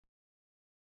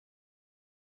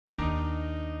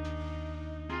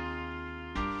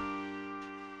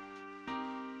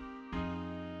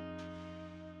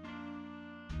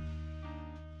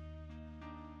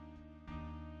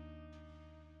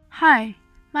Hi,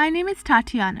 my name is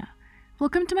Tatiana.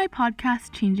 Welcome to my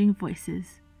podcast, Changing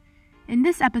Voices. In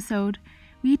this episode,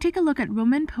 we take a look at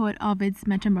Roman poet Ovid's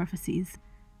Metamorphoses,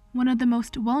 one of the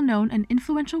most well-known and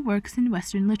influential works in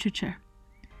Western literature.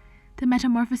 The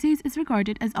Metamorphoses is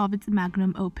regarded as Ovid's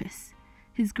magnum opus,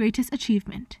 his greatest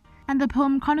achievement, and the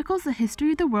poem chronicles the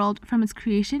history of the world from its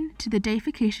creation to the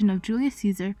deification of Julius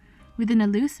Caesar within a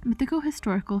loose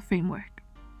mythico-historical framework.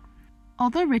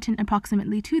 Although written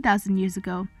approximately 2,000 years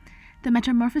ago, the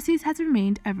Metamorphoses has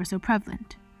remained ever so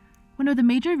prevalent, one of the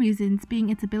major reasons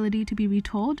being its ability to be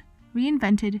retold,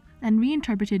 reinvented, and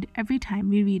reinterpreted every time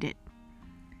we read it.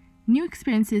 New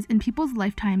experiences in people's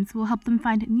lifetimes will help them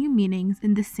find new meanings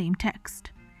in this same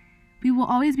text. We will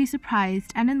always be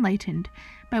surprised and enlightened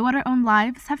by what our own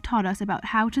lives have taught us about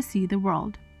how to see the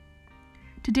world.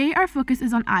 Today our focus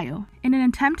is on Io. In an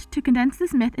attempt to condense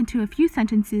this myth into a few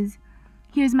sentences,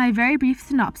 here's my very brief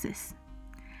synopsis.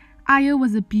 Io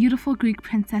was a beautiful Greek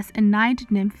princess and naiad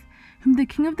nymph whom the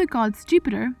king of the gods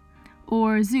Jupiter,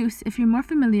 or Zeus if you're more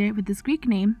familiar with this Greek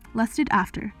name, lusted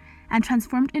after, and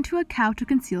transformed into a cow to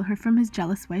conceal her from his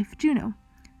jealous wife Juno,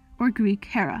 or Greek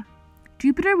Hera.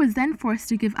 Jupiter was then forced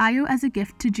to give Io as a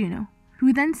gift to Juno,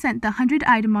 who then sent the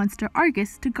 100-eyed monster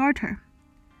Argus to guard her.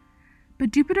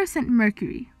 But Jupiter sent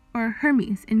Mercury, or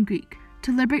Hermes in Greek,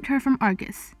 to liberate her from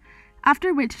Argus,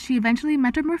 after which she eventually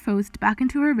metamorphosed back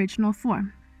into her original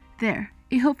form. There,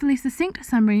 a hopefully succinct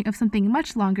summary of something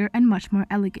much longer and much more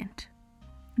elegant.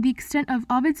 The extent of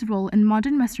Ovid's role in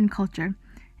modern Western culture,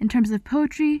 in terms of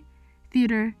poetry,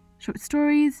 theater, short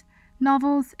stories,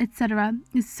 novels, etc.,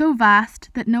 is so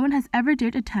vast that no one has ever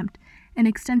dared attempt an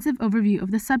extensive overview of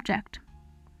the subject.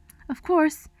 Of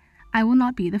course, I will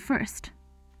not be the first.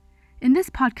 In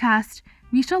this podcast,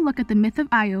 we shall look at the myth of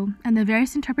Io and the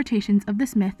various interpretations of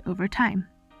this myth over time.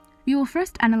 We will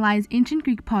first analyze ancient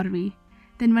Greek pottery,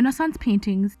 then Renaissance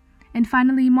paintings, and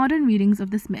finally modern readings of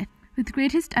this myth, with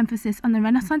greatest emphasis on the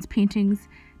Renaissance paintings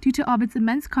due to Ovid's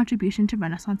immense contribution to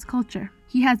Renaissance culture.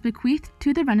 He has bequeathed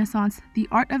to the Renaissance the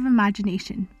art of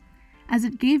imagination, as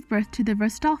it gave birth to the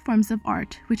versatile forms of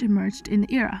art which emerged in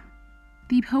the era.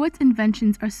 The poet's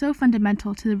inventions are so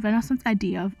fundamental to the Renaissance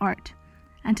idea of art,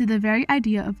 and to the very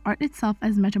idea of art itself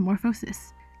as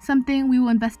metamorphosis, something we will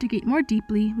investigate more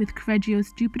deeply with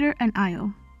Correggio's Jupiter and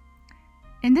Io.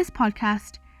 In this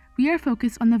podcast, we are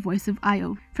focused on the voice of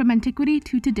Io from antiquity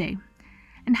to today,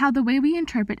 and how the way we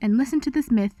interpret and listen to this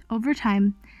myth over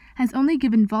time has only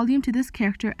given volume to this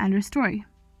character and her story.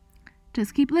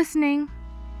 Just keep listening!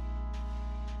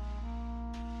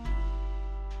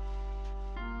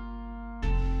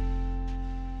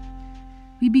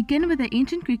 We begin with the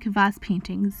ancient Greek vase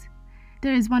paintings.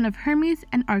 There is one of Hermes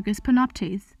and Argus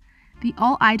Panoptes, the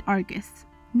all-eyed Argus,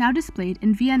 now displayed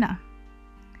in Vienna.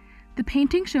 The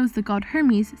painting shows the god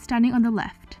Hermes standing on the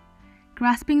left,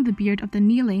 grasping the beard of the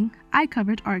kneeling,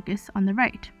 eye-covered Argus on the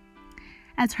right,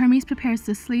 as Hermes prepares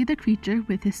to slay the creature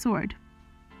with his sword.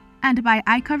 And by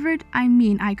eye-covered, I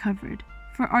mean eye-covered,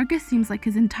 for Argus seems like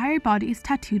his entire body is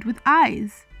tattooed with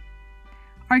eyes.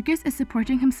 Argus is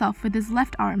supporting himself with his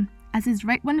left arm, as his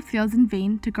right one fails in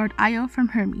vain to guard Io from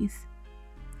Hermes.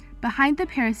 Behind the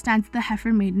pair stands the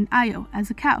heifer maiden Io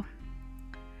as a cow.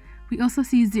 We also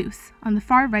see Zeus, on the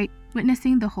far right,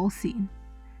 witnessing the whole scene.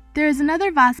 There is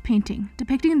another vase painting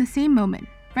depicting the same moment,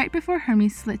 right before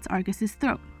Hermes slits Argus's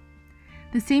throat.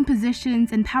 The same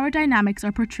positions and power dynamics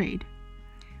are portrayed.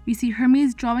 We see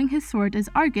Hermes drawing his sword as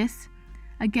Argus,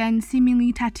 again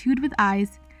seemingly tattooed with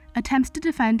eyes, attempts to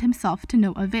defend himself to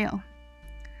no avail.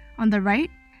 On the right,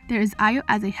 there is Io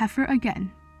as a heifer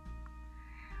again.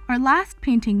 Our last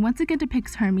painting once again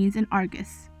depicts Hermes and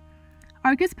Argus.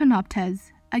 Argus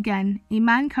Panoptes, again a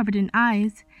man covered in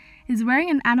eyes, is wearing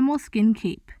an animal skin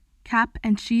cape, cap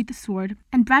and sheathed sword,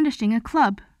 and brandishing a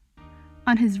club.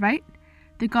 On his right,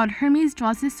 the god Hermes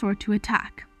draws his sword to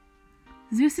attack.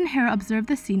 Zeus and Hera observe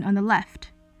the scene on the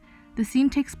left. The scene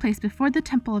takes place before the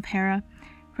temple of Hera,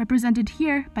 represented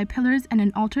here by pillars and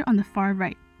an altar on the far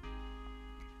right.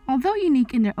 Although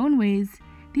unique in their own ways,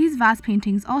 these vase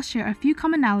paintings all share a few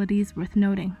commonalities worth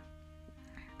noting.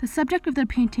 The subject of their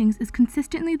paintings is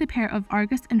consistently the pair of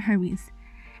Argus and Hermes,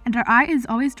 and our eye is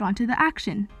always drawn to the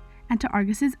action, and to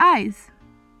Argus's eyes.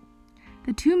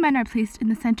 The two men are placed in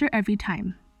the center every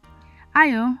time.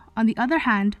 Io, on the other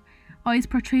hand, always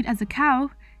portrayed as a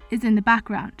cow, is in the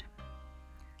background.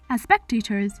 As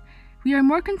spectators, we are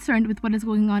more concerned with what is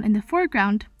going on in the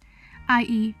foreground,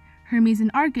 i.e., Hermes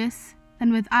and Argus,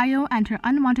 than with Io and her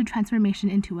unwanted transformation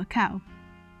into a cow.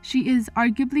 She is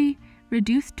arguably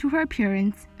reduced to her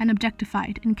appearance and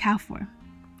objectified in cow form.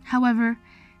 However,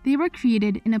 they were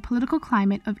created in a political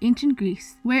climate of ancient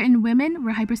Greece wherein women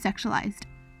were hypersexualized,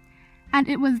 And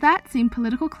it was that same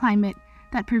political climate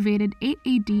that pervaded 8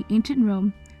 AD ancient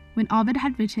Rome when Ovid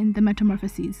had written the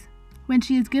Metamorphoses. When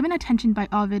she is given attention by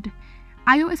Ovid,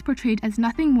 Io is portrayed as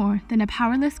nothing more than a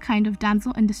powerless kind of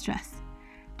damsel in distress,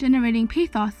 generating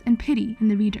pathos and pity in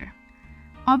the reader.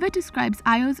 Ovid describes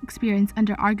Io's experience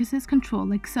under Argus's control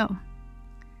like so.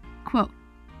 Quote,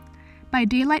 "By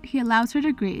daylight he allows her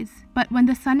to graze, but when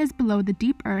the sun is below the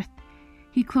deep earth,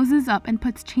 he closes up and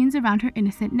puts chains around her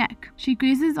innocent neck. She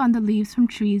grazes on the leaves from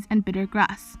trees and bitter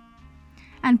grass.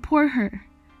 And poor her,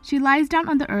 she lies down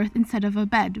on the earth instead of a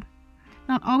bed,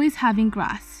 not always having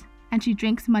grass, and she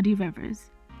drinks muddy rivers."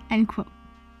 End quote.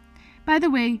 By the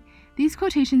way, these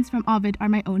quotations from Ovid are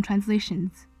my own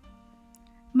translations.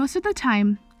 Most of the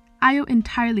time, Io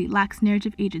entirely lacks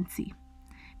narrative agency,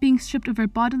 being stripped of her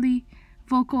bodily,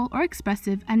 vocal, or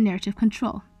expressive and narrative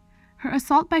control. Her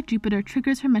assault by Jupiter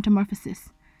triggers her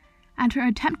metamorphosis, and her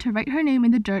attempt to write her name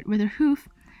in the dirt with her hoof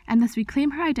and thus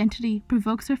reclaim her identity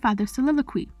provokes her father's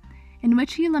soliloquy, in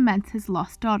which he laments his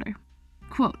lost daughter.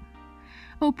 Quote,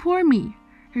 "Oh, poor me,"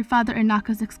 her father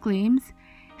Inachus exclaims,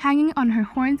 hanging on her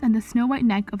horns and the snow-white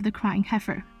neck of the crying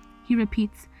heifer. He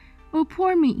repeats, "Oh,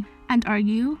 poor me, and are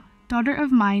you, daughter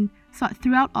of mine, sought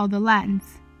throughout all the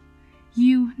lands?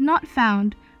 You, not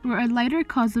found, were a lighter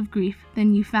cause of grief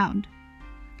than you found.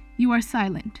 You are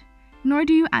silent, nor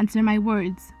do you answer my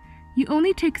words. You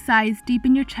only take sighs deep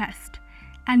in your chest,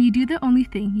 and you do the only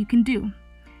thing you can do.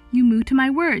 You moo to my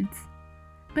words.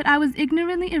 But I was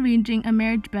ignorantly arranging a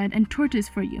marriage bed and torches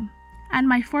for you, and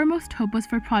my foremost hope was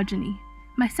for progeny,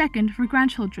 my second for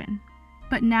grandchildren.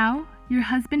 But now your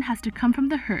husband has to come from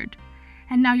the herd,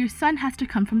 and now your son has to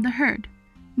come from the herd.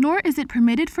 Nor is it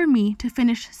permitted for me to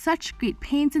finish such great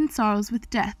pains and sorrows with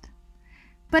death.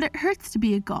 But it hurts to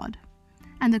be a god,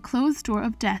 and the closed door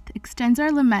of death extends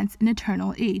our laments in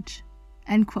eternal age."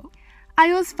 End quote.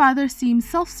 Io's father seems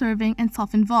self-serving and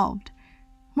self-involved,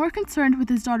 more concerned with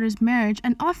his daughter's marriage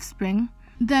and offspring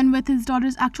than with his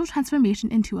daughter's actual transformation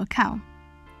into a cow.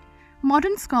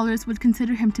 Modern scholars would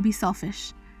consider him to be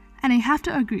selfish, and I have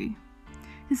to agree.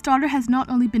 His daughter has not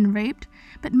only been raped,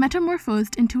 but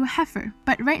metamorphosed into a heifer.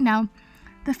 But right now,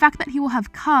 the fact that he will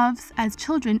have calves as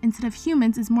children instead of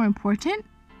humans is more important.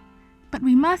 But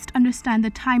we must understand the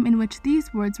time in which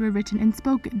these words were written and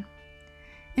spoken.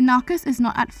 Inachus is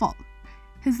not at fault.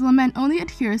 His lament only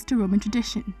adheres to Roman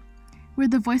tradition, where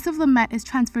the voice of lament is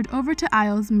transferred over to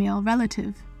Io's male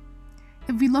relative.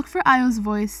 If we look for Io's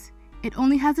voice, it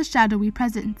only has a shadowy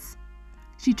presence.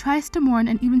 She tries to mourn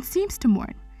and even seems to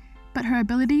mourn, but her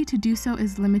ability to do so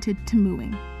is limited to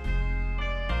mooing.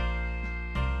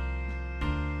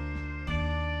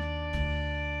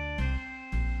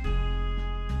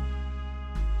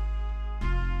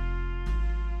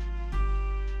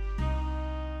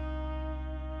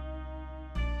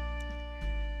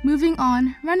 Moving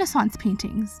on, Renaissance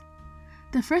paintings.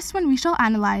 The first one we shall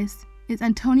analyze is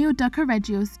Antonio da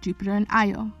Correggio's Jupiter and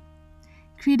Io,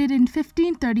 created in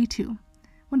 1532,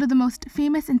 one of the most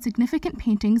famous and significant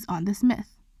paintings on this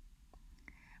myth.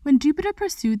 When Jupiter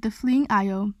pursued the fleeing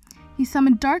Io, he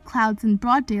summoned dark clouds in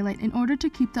broad daylight in order to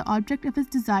keep the object of his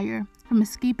desire from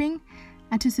escaping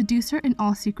and to seduce her in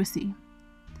all secrecy,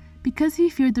 because he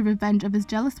feared the revenge of his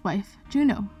jealous wife,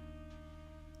 Juno.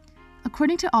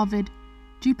 According to Ovid,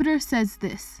 Jupiter says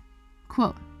this,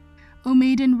 quote, "O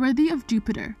maiden worthy of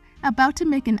Jupiter, about to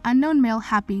make an unknown male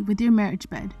happy with your marriage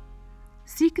bed,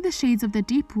 seek the shades of the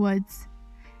deep woods,"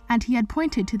 and he had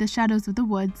pointed to the shadows of the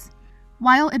woods,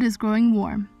 "while it is growing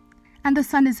warm, and the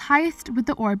sun is highest with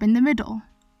the orb in the middle.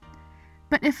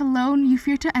 But if alone you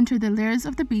fear to enter the lairs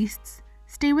of the beasts,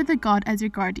 stay with the god as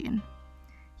your guardian.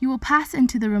 You will pass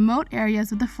into the remote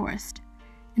areas of the forest,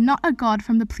 and not a god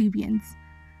from the plebeians,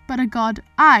 but a god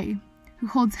I, who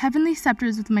holds heavenly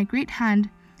scepters with my great hand,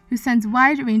 who sends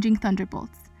wide-ranging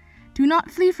thunderbolts. Do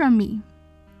not flee from me."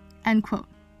 End quote.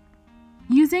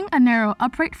 Using a narrow,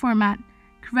 upright format,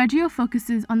 Correggio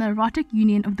focuses on the erotic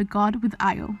union of the god with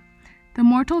Io, the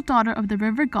mortal daughter of the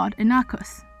river god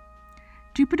Inachus.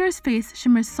 Jupiter's face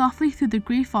shimmers softly through the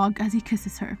grey fog as he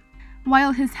kisses her,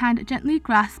 while his hand gently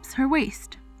grasps her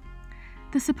waist.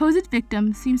 The supposed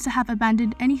victim seems to have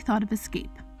abandoned any thought of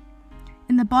escape.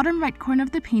 In the bottom right corner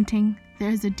of the painting, there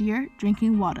is a deer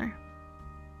drinking water.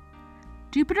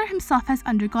 Jupiter himself has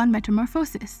undergone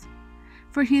metamorphosis,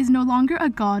 for he is no longer a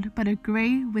god but a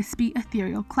grey, wispy,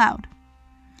 ethereal cloud.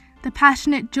 The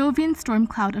passionate Jovian storm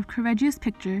cloud of Correggio's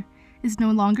picture is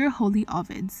no longer wholly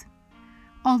Ovid's.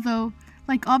 Although,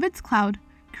 like Ovid's cloud,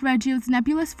 Correggio's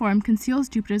nebulous form conceals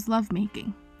Jupiter's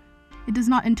lovemaking. It does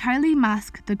not entirely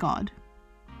mask the god.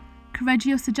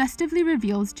 Correggio suggestively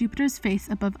reveals Jupiter's face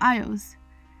above Io's,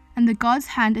 and the god's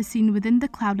hand is seen within the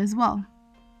cloud as well.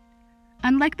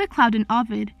 Unlike the cloud in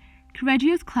Ovid,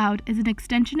 Correggio's cloud is an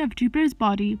extension of Jupiter's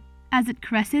body as it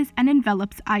caresses and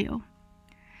envelops Io.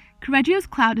 Correggio's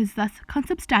cloud is thus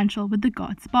consubstantial with the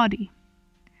god's body.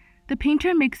 The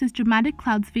painter makes his dramatic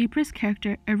cloud's vaporous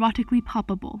character erotically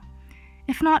palpable,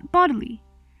 if not bodily,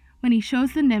 when he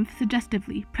shows the nymph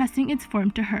suggestively pressing its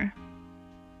form to her.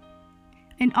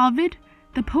 In Ovid,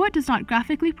 the poet does not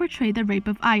graphically portray the rape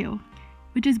of Io,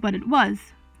 which is what it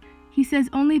was. He says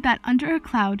only that under her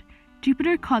cloud,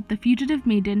 Jupiter caught the fugitive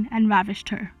maiden and ravished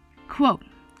her. Quote,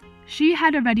 "She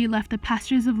had already left the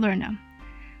pastures of Lerna,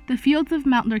 the fields of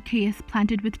Mount Lurcaeus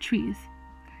planted with trees,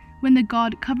 when the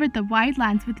god covered the wide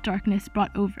lands with darkness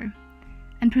brought over,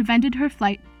 and prevented her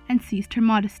flight and seized her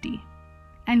modesty."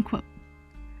 End quote.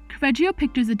 Correggio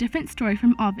pictures a different story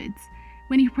from Ovid's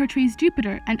when he portrays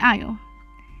Jupiter and Io.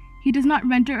 He does not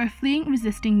render a fleeing,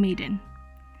 resisting maiden.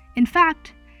 In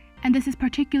fact, and this is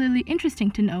particularly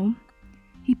interesting to know,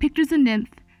 he pictures a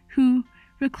nymph who,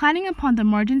 reclining upon the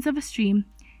margins of a stream,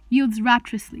 yields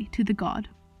rapturously to the god.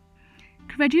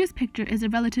 Correggio's picture is a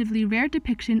relatively rare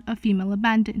depiction of female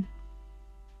abandon.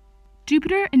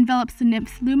 Jupiter envelops the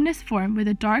nymph's luminous form with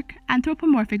a dark,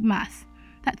 anthropomorphic mass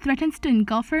that threatens to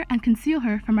engulf her and conceal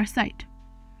her from our sight.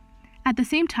 At the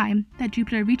same time that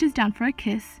Jupiter reaches down for a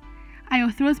kiss, Io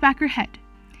throws back her head,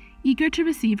 eager to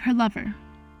receive her lover.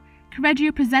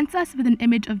 Correggio presents us with an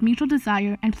image of mutual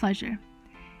desire and pleasure,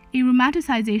 a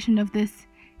romanticization of this,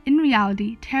 in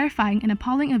reality, terrifying and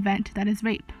appalling event that is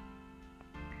rape.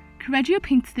 Correggio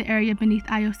paints the area beneath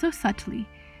Io so subtly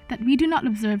that we do not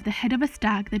observe the head of a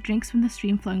stag that drinks from the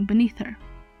stream flowing beneath her.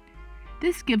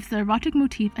 This gives the erotic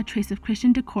motif a trace of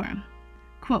Christian decorum.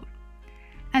 Quote,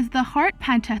 "As the hart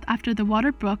panteth after the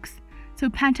water brooks, so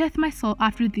panteth my soul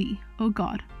after thee, O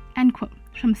God." End quote,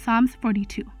 from Psalms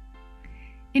 42.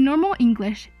 In normal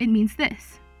English, it means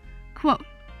this, quote,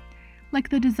 "Like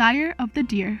the desire of the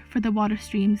deer for the water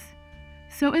streams,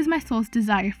 so is my soul's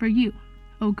desire for you,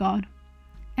 O God."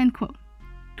 End quote.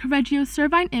 Correggio's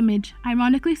servine image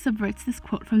ironically subverts this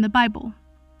quote from the Bible.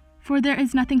 For there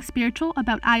is nothing spiritual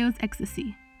about Io's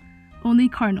ecstasy, only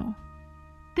carnal.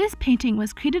 This painting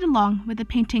was created along with the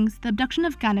paintings The Abduction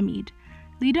of Ganymede,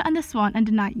 Leda and the Swan and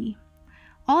Danae,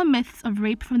 all myths of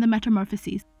rape from the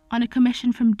Metamorphoses, on a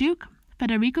commission from Duke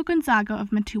Federico Gonzaga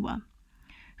of Mantua,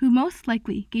 who most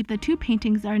likely gave the two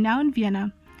paintings that are now in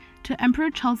Vienna to Emperor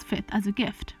Charles V as a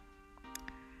gift.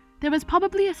 There was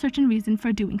probably a certain reason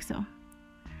for doing so.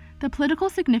 The political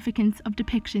significance of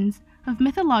depictions of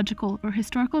mythological or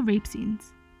historical rape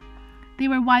scenes. They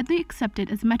were widely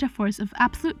accepted as metaphors of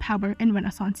absolute power in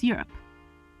Renaissance Europe.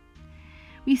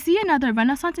 We see another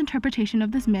Renaissance interpretation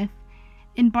of this myth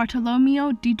in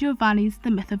Bartolomeo di Giovanni's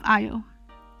The Myth of Io.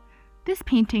 This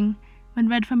painting, when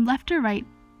read from left to right,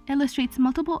 illustrates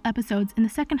multiple episodes in the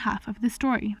second half of the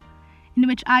story, in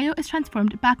which Io is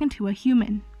transformed back into a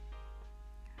human.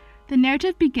 The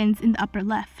narrative begins in the upper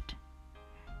left.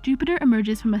 Jupiter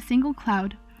emerges from a single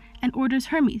cloud and orders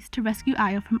Hermes to rescue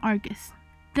Io from Argus.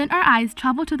 Then our eyes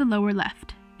travel to the lower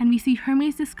left, and we see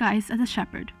Hermes disguised as a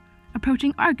shepherd,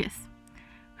 approaching Argus,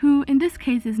 who in this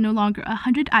case is no longer a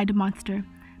 100-eyed monster,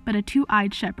 but a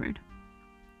 2-eyed shepherd.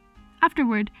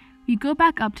 Afterward, we go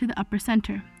back up to the upper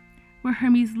center, where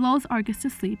Hermes lulls Argus to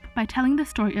sleep by telling the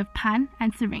story of Pan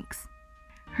and Syrinx.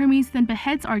 Hermes then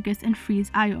beheads Argus and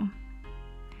frees Io.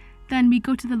 Then we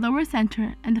go to the lower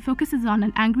center, and the focus is on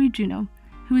an angry Juno,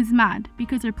 who is mad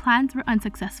because her plans were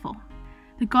unsuccessful.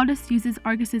 The goddess uses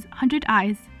Argus's 100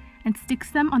 eyes and sticks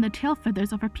them on the tail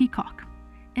feathers of her peacock.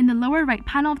 In the lower right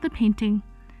panel of the painting,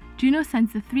 Juno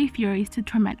sends the 3 Furies to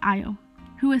torment Io,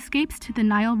 who escapes to the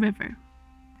Nile River.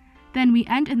 Then we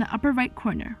end in the upper right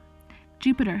corner.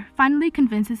 Jupiter finally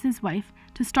convinces his wife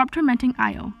to stop tormenting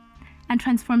Io and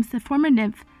transforms the former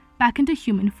nymph back into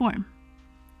human form.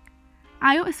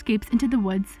 Io escapes into the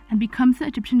woods and becomes the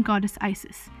Egyptian goddess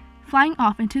Isis, flying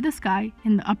off into the sky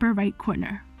in the upper right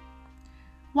corner.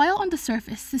 While on the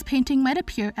surface this painting might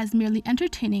appear as merely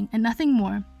entertaining and nothing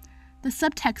more, the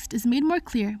subtext is made more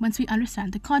clear once we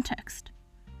understand the context.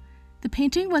 The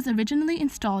painting was originally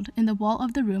installed in the wall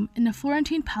of the room in a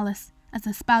Florentine palace as a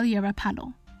spalliera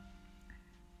panel.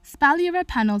 Spalliera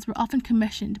panels were often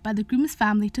commissioned by the groom's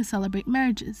family to celebrate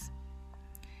marriages.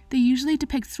 They usually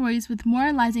depict stories with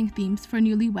moralizing themes for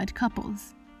newlywed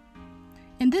couples.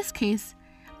 In this case,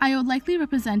 Io likely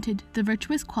represented the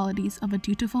virtuous qualities of a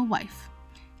dutiful wife.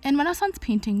 In Renaissance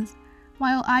paintings,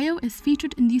 while Io is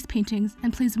featured in these paintings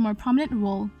and plays a more prominent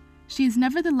role, she is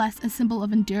nevertheless a symbol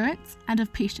of endurance and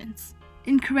of patience.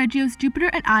 In Correggio's Jupiter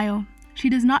and Io, she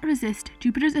does not resist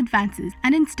Jupiter's advances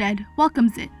and instead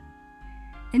welcomes it.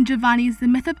 In Giovanni's The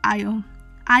Myth of Io,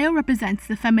 Io represents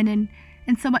the feminine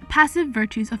and somewhat passive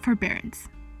virtues of forbearance.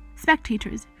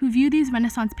 Spectators who view these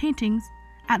Renaissance paintings,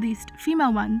 at least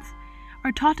female ones,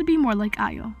 are taught to be more like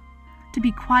Io, to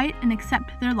be quiet and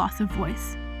accept their loss of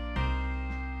voice.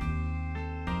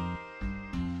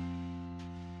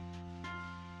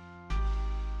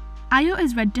 Io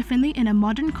is read differently in a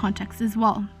modern context as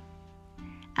well.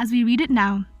 As we read it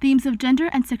now, themes of gender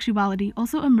and sexuality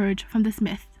also emerge from this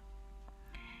myth.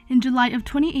 In July of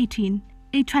 2018,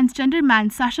 a transgender man,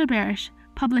 Sacha Baresh,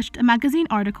 published a magazine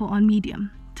article on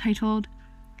Medium titled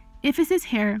Iphis'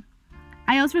 Hair,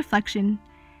 Io's Reflection,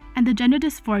 and the Gender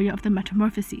Dysphoria of the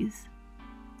Metamorphoses.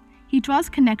 He draws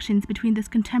connections between this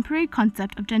contemporary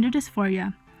concept of gender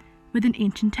dysphoria with an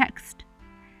ancient text,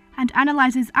 and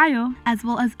analyzes Io as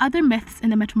well as other myths in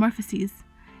the Metamorphoses,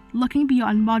 looking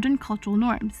beyond modern cultural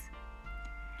norms.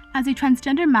 As a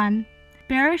transgender man,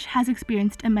 Baresh has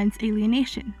experienced immense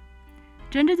alienation.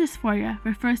 Gender dysphoria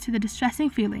refers to the distressing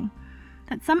feeling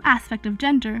that some aspect of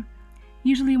gender,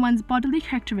 usually one's bodily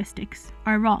characteristics,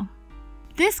 are wrong.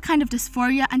 This kind of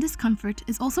dysphoria and discomfort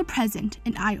is also present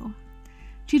in Io.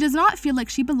 She does not feel like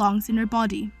she belongs in her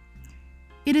body.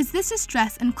 It is this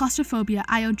distress and claustrophobia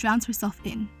Io drowns herself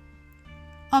in.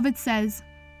 Ovid says,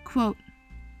 quote,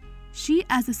 "She,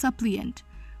 as a suppliant,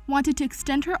 wanted to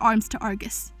extend her arms to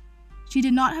Argus. She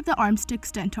did not have the arms to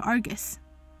extend to Argus.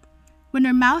 When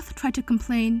her mouth tried to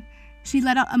complain, she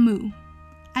let out a moo,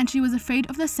 and she was afraid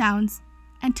of the sounds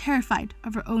and terrified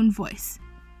of her own voice."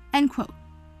 End quote.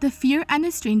 The fear and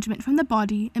estrangement from the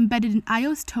body embedded in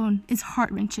Io's tone is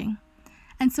heart-wrenching,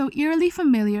 and so eerily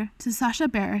familiar to Sacha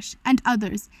Baresh and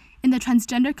others in the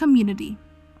transgender community.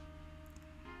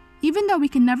 Even though we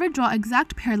can never draw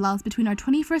exact parallels between our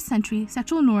 21st century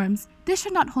sexual norms, this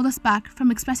should not hold us back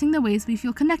from expressing the ways we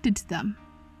feel connected to them.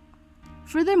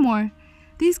 Furthermore,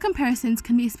 these comparisons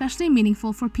can be especially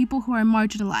meaningful for people who are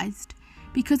marginalized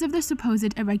because of their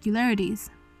supposed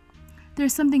irregularities. There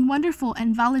is something wonderful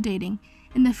and validating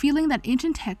in the feeling that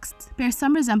ancient texts bear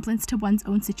some resemblance to one's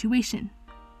own situation.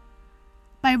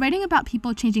 By writing about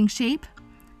people changing shape,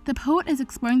 the poet is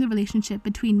exploring the relationship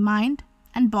between mind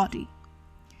and body.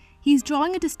 He is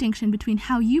drawing a distinction between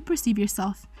how you perceive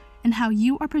yourself and how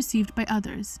you are perceived by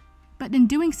others, but in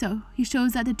doing so, he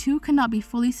shows that the two cannot be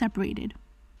fully separated.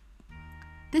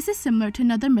 This is similar to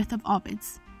another myth of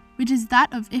Ovid's, which is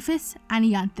that of Iphis and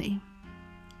Ianthe.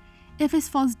 Iphis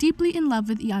falls deeply in love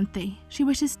with Ianthe. She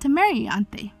wishes to marry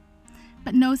Ianthe,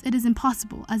 but knows it is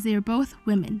impossible as they are both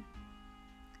women.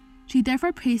 She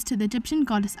therefore prays to the Egyptian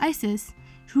goddess Isis,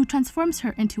 who transforms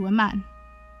her into a man.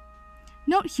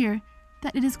 Note here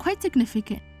that it is quite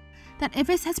significant that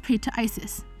Iphis has prayed to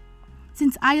Isis,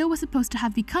 since Io was supposed to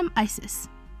have become Isis.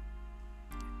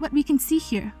 What we can see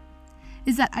here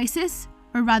is that Isis,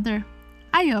 or rather,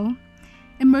 Io,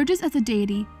 emerges as a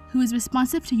deity who is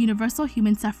responsive to universal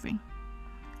human suffering,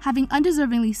 having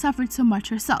undeservingly suffered so much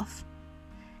herself,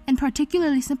 and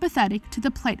particularly sympathetic to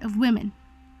the plight of women.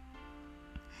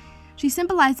 She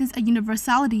symbolizes a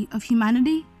universality of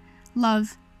humanity,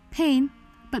 love, pain,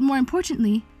 but more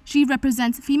importantly, she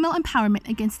represents female empowerment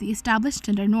against the established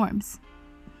gender norms.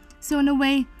 So in a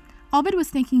way, Ovid was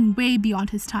thinking way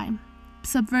beyond his time,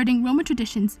 subverting Roman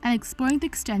traditions and exploring the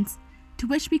extents to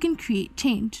which we can create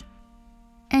change.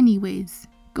 Anyways,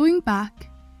 going back,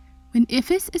 when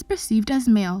Iphis is perceived as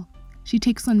male, she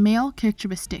takes on male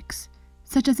characteristics,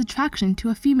 such as attraction to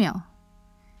a female.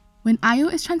 When Io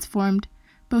is transformed,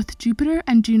 both Jupiter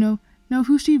and Juno know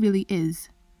who she really is,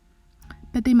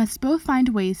 but they must both find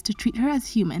ways to treat her as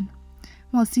human,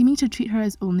 while seeming to treat her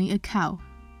as only a cow.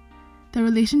 The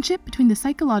relationship between the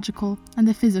psychological and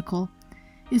the physical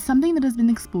is something that has been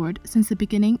explored since the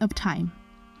beginning of time,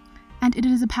 and it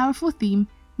is a powerful theme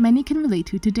many can relate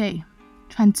to today,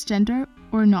 transgender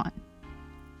or not.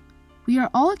 We are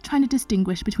all trying to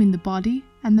distinguish between the body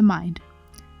and the mind,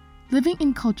 living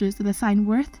in cultures that assign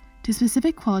worth to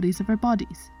specific qualities of our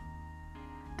bodies.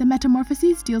 The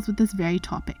Metamorphoses deals with this very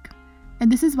topic,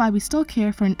 and this is why we still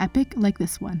care for an epic like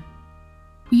this one.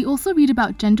 We also read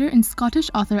about gender in Scottish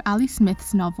author Ali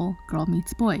Smith's novel Girl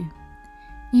Meets Boy,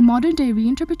 a modern-day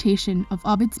reinterpretation of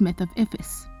Ovid's myth of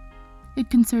Iphis. It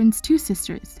concerns two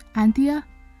sisters, Anthea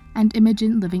and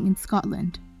Imogen, living in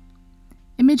Scotland.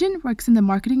 Imogen works in the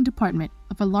marketing department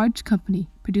of a large company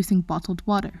producing bottled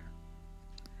water.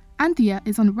 Anthea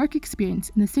is on work experience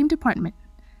in the same department,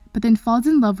 but then falls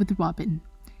in love with Robin,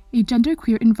 a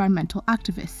genderqueer environmental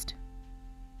activist.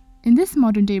 In this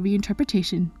modern-day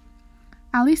reinterpretation,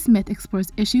 Ali Smith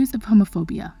explores issues of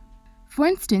homophobia. For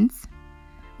instance,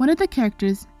 one of the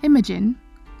characters, Imogen,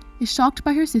 is shocked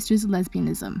by her sister's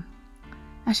lesbianism.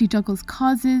 As she juggles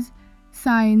causes,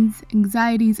 signs,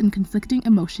 anxieties, and conflicting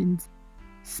emotions,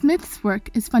 Smith's work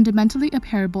is fundamentally a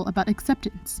parable about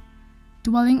acceptance,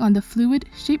 dwelling on the fluid,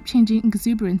 shape-changing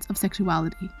exuberance of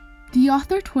sexuality. The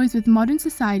author toys with modern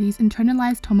society's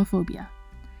internalized homophobia,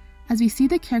 as we see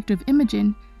the character of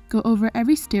Imogen go over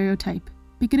every stereotype,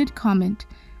 bigoted comment,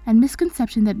 and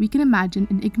misconception that we can imagine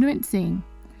an ignorant saying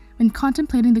when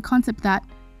contemplating the concept that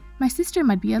my sister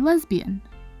might be a lesbian.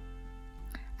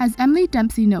 As Emily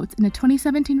Dempsey notes in a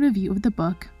 2017 review of the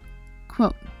book,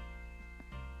 quote,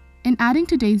 "In adding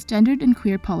today's gendered and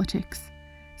queer politics,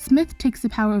 Smith takes the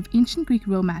power of ancient Greek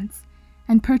romance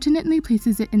and pertinently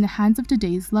places it in the hands of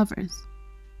today's lovers."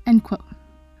 End quote.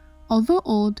 Although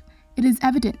old, it is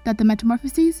evident that the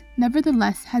Metamorphoses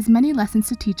nevertheless has many lessons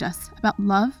to teach us about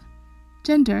love,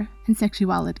 gender, and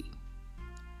sexuality.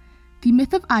 The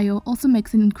myth of Io also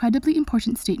makes an incredibly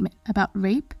important statement about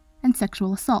rape and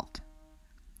sexual assault.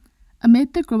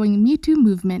 Amid the growing Me Too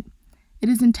movement, it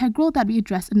is integral that we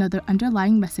address another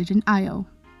underlying message in Io.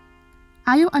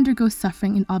 Io undergoes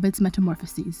suffering in Ovid's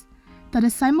Metamorphoses that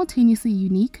is simultaneously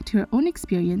unique to her own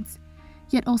experience,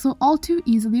 yet also all too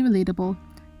easily relatable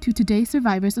to today's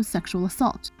survivors of sexual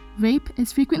assault. Rape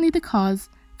is frequently the cause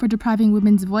for depriving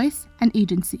women's voice and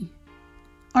agency.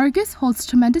 Argus holds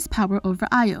tremendous power over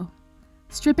Io,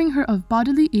 stripping her of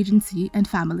bodily agency and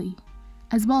family,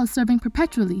 as well as serving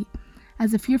perpetually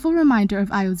as a fearful reminder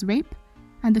of Io's rape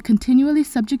and the continually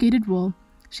subjugated role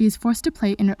she is forced to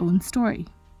play in her own story.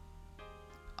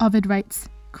 Ovid writes,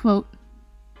 quote,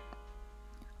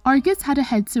 "Argus had a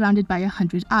head surrounded by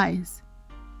 100 eyes.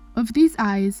 Of these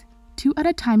eyes, 2 at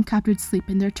a time captured sleep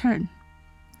in their turn.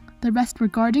 The rest were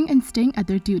guarding and staying at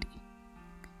their duty.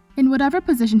 In whatever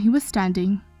position he was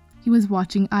standing, he was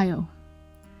watching Io.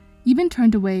 Even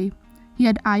turned away, he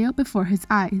had Io before his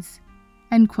eyes."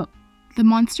 End quote. The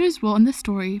monster's role in the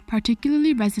story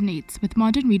particularly resonates with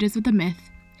modern readers of the myth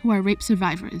who are rape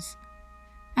survivors,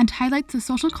 and highlights the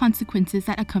social consequences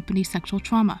that accompany sexual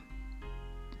trauma.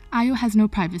 Io has no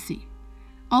privacy.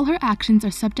 All her actions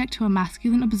are subject to a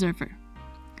masculine observer,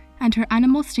 and her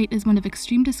animal state is one of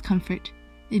extreme discomfort,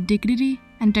 indignity,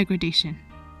 and degradation.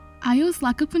 Io's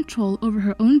lack of control over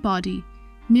her own body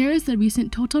mirrors the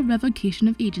recent total revocation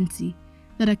of agency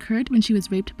that occurred when she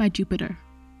was raped by Jupiter.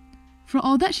 For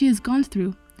all that she has gone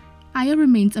through, Io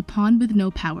remains a pawn with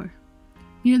no power,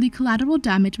 merely collateral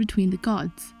damage between the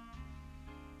gods.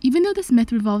 Even though this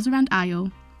myth revolves around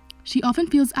Io, she often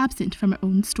feels absent from her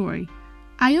own story.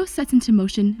 Io sets into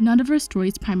motion none of her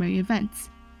story's primary events,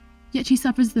 yet she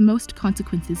suffers the most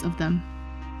consequences of them.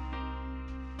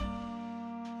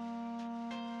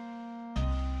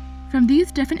 From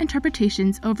these different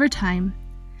interpretations over time,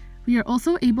 we are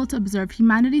also able to observe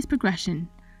humanity's progression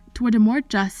toward a more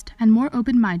just and more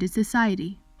open-minded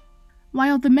society.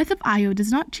 While the myth of Io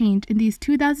does not change in these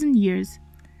 2,000 years,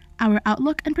 our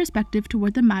outlook and perspective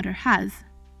toward the matter has.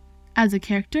 As a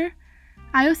character,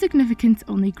 Io's significance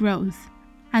only grows,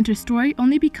 and her story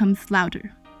only becomes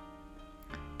louder.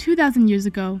 2,000 years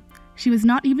ago, she was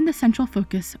not even the central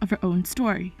focus of her own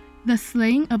story. The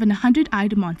slaying of an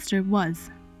 100-eyed monster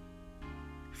was.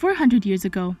 400 years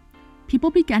ago, people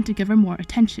began to give her more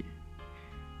attention,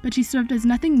 but she served as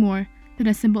nothing more than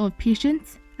a symbol of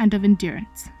patience and of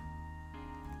endurance.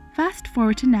 Fast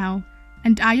forward to now,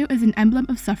 and Io is an emblem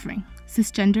of suffering,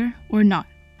 cisgender or not,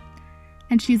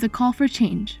 and she is a call for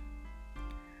change.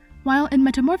 While in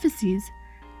Metamorphoses,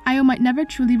 Io might never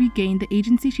truly regain the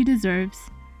agency she deserves,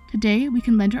 today we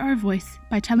can lend her our voice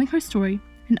by telling her story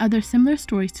and other similar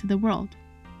stories to the world.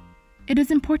 It is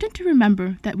important to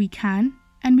remember that we can,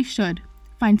 and we should,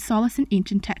 find solace in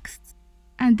ancient texts,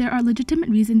 and there are legitimate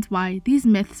reasons why these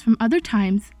myths from other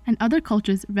times and other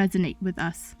cultures resonate with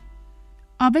us.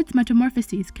 Ovid's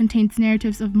Metamorphoses contains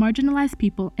narratives of marginalized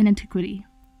people in antiquity,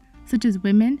 such as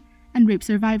women and rape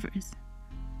survivors,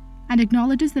 and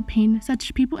acknowledges the pain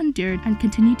such people endured and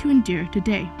continue to endure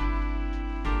today.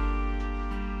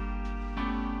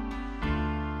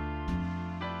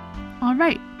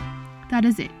 Alright, that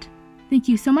is it. Thank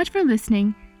you so much for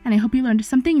listening, and I hope you learned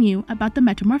something new about the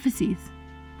Metamorphoses.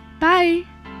 Bye!